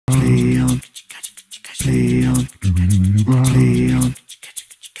Play on, play on,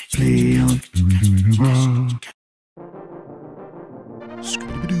 play on.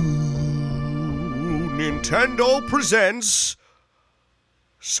 Nintendo presents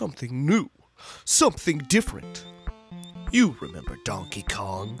something new, something different. You remember Donkey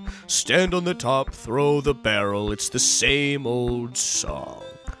Kong? Stand on the top, throw the barrel, it's the same old song.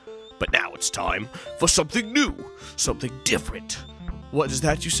 But now it's time for something new, something different. What is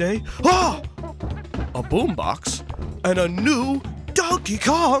that you say? Ah! A boombox and a new Donkey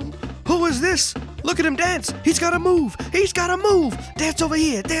Kong? Who is this? Look at him dance. He's gotta move. He's gotta move. Dance over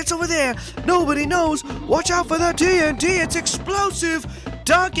here. Dance over there. Nobody knows. Watch out for the TNT. It's explosive.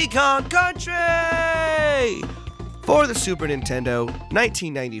 Donkey Kong Country! For the Super Nintendo,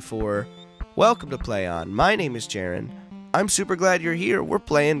 1994. Welcome to Play On. My name is Jaren. I'm super glad you're here. We're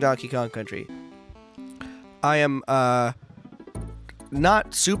playing Donkey Kong Country. I am,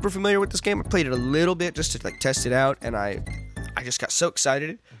 not super familiar with this game. I played it a little bit just to test it out, and I just got so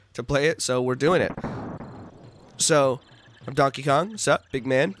excited to play it, so we're doing it. So, I'm Donkey Kong. What's up, big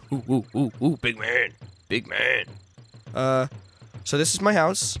man? Ooh, big man. Big man. So this is my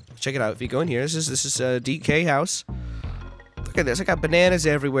house. Check it out. If you go in here, this is a DK house. Look at this. I got bananas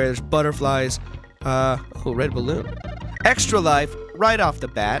everywhere. There's butterflies. Oh, red balloon. Extra life right off the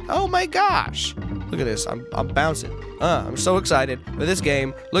bat. Oh my gosh. Look at this. I'm bouncing. I'm so excited for this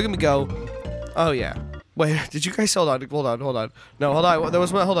game. Look at me go. Oh yeah. Wait, did you guys hold on? No, hold on. There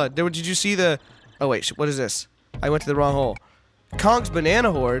was one. Hold on. Did you see the? Oh wait, what is this? I went to the wrong hole. Kong's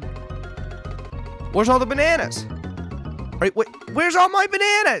banana horde. Where's all the bananas? Wait, where's all my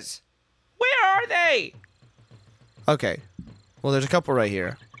bananas? Where are they? Okay. Well, there's a couple right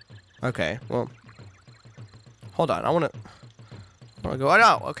here. Okay. Well, hold on. I wanna go. Oh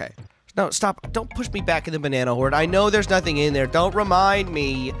no. Okay. No, stop. Don't push me back in the banana horde. I know there's nothing in there. Don't remind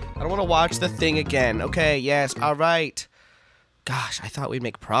me. I don't want to watch the thing again. Okay, yes, all right. Gosh, I thought we'd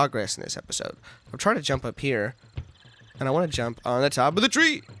make progress in this episode. I'm trying to jump up here, and I want to jump on the top of the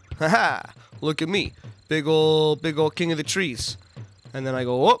tree. Haha, look at me. Big old king of the trees. And then I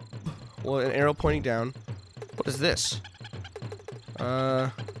go, whoop. Well, an arrow pointing down. What is this? Okay,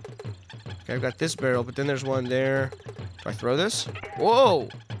 I've got this barrel, but then there's one there. Do I throw this? Whoa.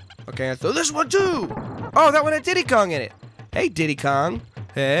 Okay, I throw this one too! Oh, that one had Diddy Kong in it! Hey, Diddy Kong!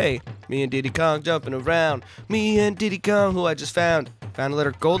 Hey, me and Diddy Kong jumping around. Me and Diddy Kong, who I just found. Found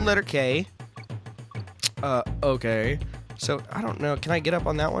a golden letter K. Okay. So, I don't know. Can I get up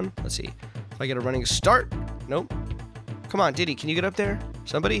on that one? Let's see. If I get a running start. Nope. Come on, Diddy, can you get up there?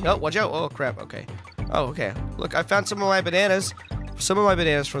 Somebody? Oh, watch out. Oh, crap. Okay. Oh, okay. Look, I found some of my bananas. Some of my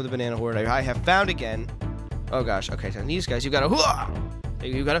bananas from the banana horde I have found again. Oh, gosh. Okay, so these guys, you gotta...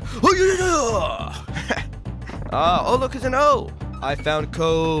 You gotta. Oh, look, it's an O. I found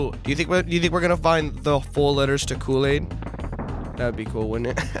Co. Do you think we're gonna find the full letters to Kool-Aid? That'd be cool,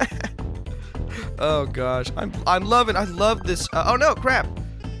 wouldn't it? Oh gosh, I'm loving. I love this. Oh no, crap.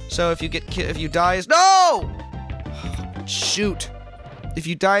 So if you die as shoot. If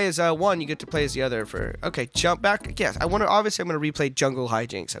you die as one, you get to play as the other for. Okay, jump back. Yes, obviously I'm gonna replay Jungle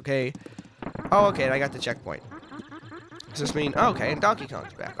Hijinks. Okay. Oh, okay, and I got the checkpoint. Does this mean... Oh, okay, and Donkey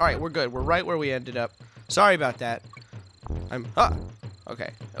Kong's back. Alright, we're good. We're right where we ended up. Sorry about that.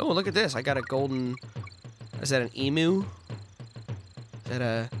 Okay. Oh, look at this. I got a golden... Is that an emu? Is that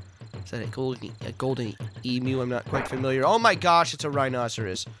a golden emu? I'm not quite familiar. Oh my gosh, it's a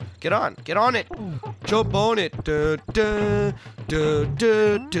rhinoceros. Get on. Get on it. Jump on it.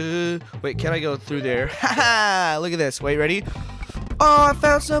 Wait, can I go through there? Haha! Look at this. Wait, ready? Oh, I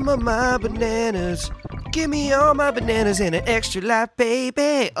found some of my bananas. Give me all my bananas and an extra life,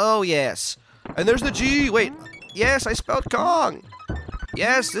 baby. Oh, yes. And there's the G. Wait. Yes, I spelled Kong.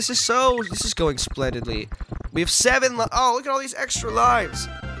 Yes, this is going splendidly. We have 7 oh, look at all these extra lives.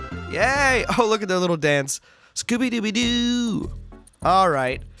 Yay. Oh, look at their little dance. Scooby-Dooby-Doo. All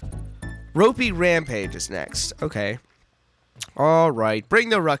right. Ropey Rampage is next. Okay. All right. Bring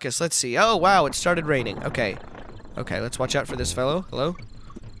the ruckus. Let's see. Oh, wow. It started raining. Okay. Okay, let's watch out for this fellow. Hello?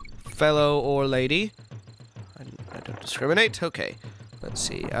 Fellow or lady. I don't discriminate. Okay. Let's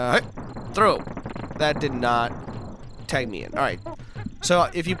see. Throw. That did not tag me in. Alright. So,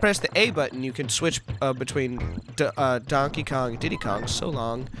 if you press the A button, you can switch between Donkey Kong and Diddy Kong so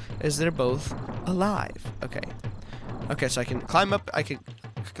long as they're both alive. Okay. Okay, so I can climb up. I can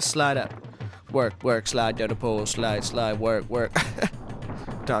slide up. Work, slide down the pole. Slide, work.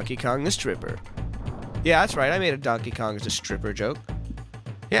 Donkey Kong the stripper. Yeah, that's right. I made a Donkey Kong as a stripper joke.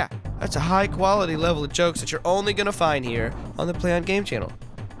 Yeah, that's a high quality level of jokes that you're only gonna find here on the Play On Game channel.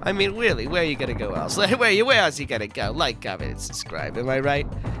 I mean, really, where are you gonna go else? Where else you gonna go? Like, comment, and subscribe. Am I right?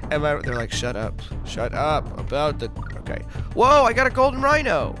 Am I? They're like, shut up about the. Okay. Whoa! I got a golden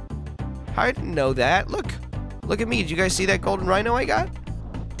rhino. I didn't know that. Look at me. Did you guys see that golden rhino I got?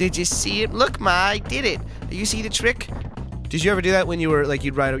 Did you see it? Look, I did it. You see the trick? Did you ever do that when you were like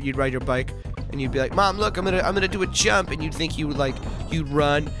you'd ride your bike and you'd be like, Mom, look, I'm gonna do a jump, and you'd think you'd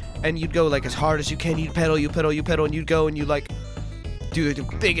run and you'd go like as hard as you can. You'd pedal, and you'd go and you like do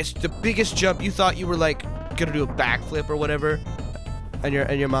the biggest jump. You thought you were like gonna do a backflip or whatever. And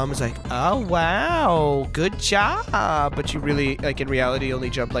your mom was like, oh, wow, good job. But you really, like, in reality, only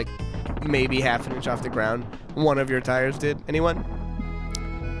jumped, like, maybe half an inch off the ground. One of your tires did. Anyone?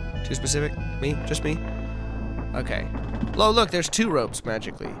 Too specific? Me? Just me? Okay. Oh, look, there's 2 ropes,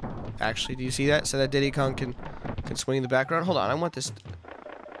 magically. Actually, do you see that? So that Diddy Kong can swing in the background? Hold on, I want this.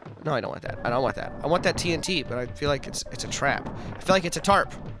 No, I don't want that. I don't want that. I want that TNT, but I feel like it's a trap. I feel like it's a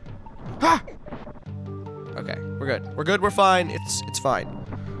tarp. Ah! Okay, we're good. We're good, we're fine. It's fine.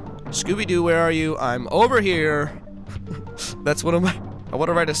 Scooby-Doo, where are you? I'm over here. That's one of my... I want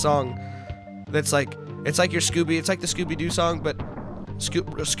to write a song that's like... It's like your Scooby... It's like the Scooby-Doo song, but...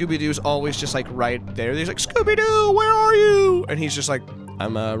 Scooby-Doo's always just like right there. He's like, Scooby-Doo, where are you? And he's just like,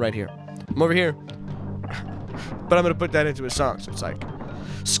 I'm right here. I'm over here. But I'm gonna put that into a song, so it's like...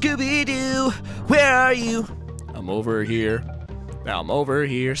 Scooby-Doo, where are you? I'm over here. I'm over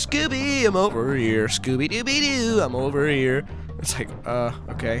here, Scooby, I'm over here, Scooby-Dooby-Doo, I'm over here. It's like,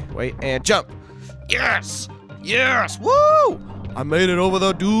 okay, wait, and jump. Yes! Yes! Woo! I made it over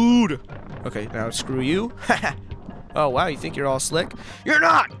the dude. Okay, now screw you. Oh, wow, you think you're all slick? You're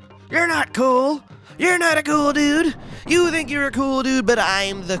not! You're not cool! You're not a cool dude! You think you're a cool dude, but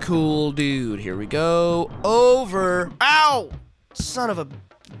I'm the cool dude. Here we go. Over. Ow! Son of a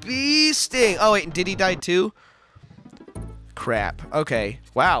bee sting. Oh, wait, and Diddy died too? Crap. Okay.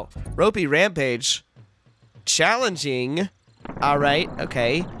 Wow. Ropey Rampage. Challenging. All right.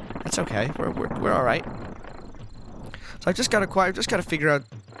 Okay. That's okay. We're all right. So I just gotta figure out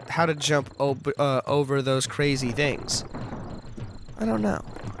how to jump over those crazy things. I don't know.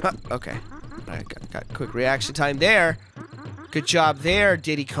 Okay. I got quick reaction time there. Good job there,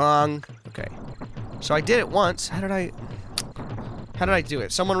 Diddy Kong. Okay. So I did it once. How did I do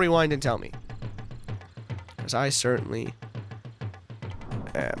it? Someone rewind and tell me. Because I certainly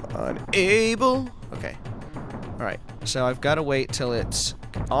am unable. Okay. Alright. So I've got to wait till it's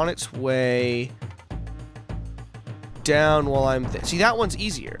on its way down while I'm... See, that one's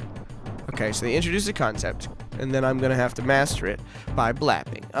easier. Okay, so they introduced the concept, and then I'm going to have to master it by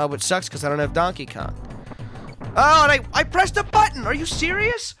blapping. Oh, which sucks because I don't have Donkey Kong. Oh, and I pressed a button! Are you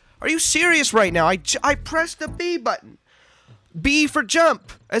serious? Are you serious right now? I pressed the B button. B for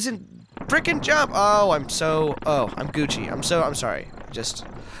jump, as in frickin' jump. Oh, I'm Gucci. I'm sorry.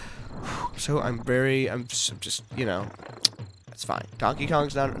 I'm just, you know, it's fine. Donkey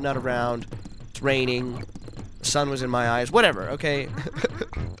Kong's not around. It's raining. The sun was in my eyes. Whatever, okay?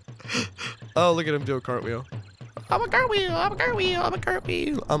 Oh, look at him do a cartwheel. I'm a cartwheel, I'm a cartwheel, I'm a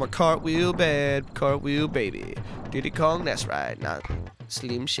cartwheel. I'm a cartwheel bad, cartwheel baby. Diddy Kong, that's right, not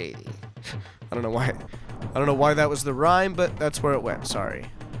Slim Shady. I don't know why that was the rhyme, but that's where it went, sorry.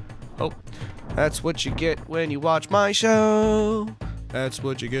 Oh, that's what you get when you watch my show. That's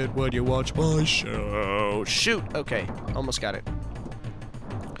what you get when you watch my show. Shoot, okay, almost got it.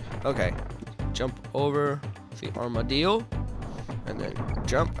 Okay, jump over the armadillo, and then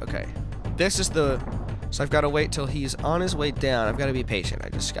jump, okay. This is the... So I've got to wait till he's on his way down. I've got to be patient. I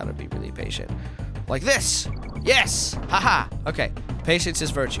just got to be really patient. Like this. Yes. Haha. Okay. Patience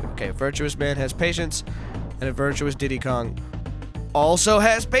is virtue. Okay. A virtuous man has patience. And a virtuous Diddy Kong also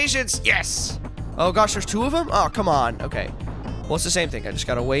has patience. Yes. Oh, gosh. There's 2 of them? Oh, come on. Okay. Well, it's the same thing. I just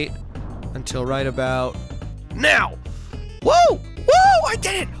got to wait until right about now. Whoa. Whoa. I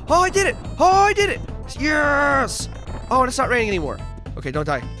did it. Oh, I did it. Oh, I did it. Yes. Oh, and it's not raining anymore. Okay, don't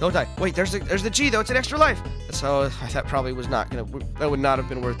die. Don't die. Wait, there's the G, though. It's an extra life. So, that probably was not gonna... That would not have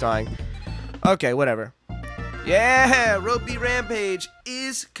been worth dying. Okay, whatever. Yeah! Ropey Rampage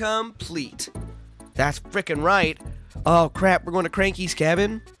is complete. That's frickin' right. Oh, crap. We're going to Cranky's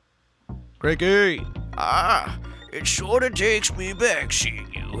cabin? Cranky! Ah, it sorta takes me back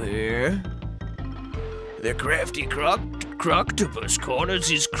seeing you here. The crafty croctopus corners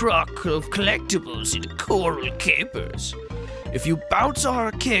his crock of collectibles in coral capers. If you bounce our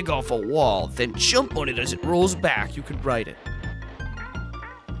keg off a wall, then jump on it as it rolls back, you can ride it.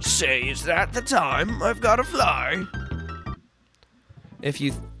 Say, is that the time? I've got to fly. If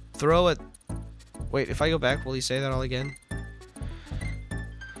you throw it... Wait, if I go back, will he say that all again?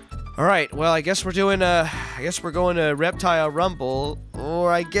 Alright, well, I guess we're doing, I guess we're going to Reptile Rumble,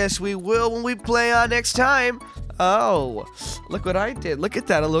 or I guess we will when we play on next time Oh, look what I did. Look at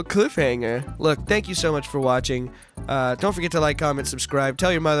that, a little cliffhanger. Look, thank you so much for watching. Don't forget to like, comment, subscribe.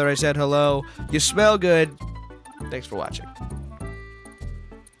 Tell your mother I said hello. You smell good. Thanks for watching.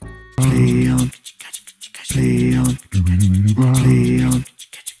 Play on. Play on. Play on.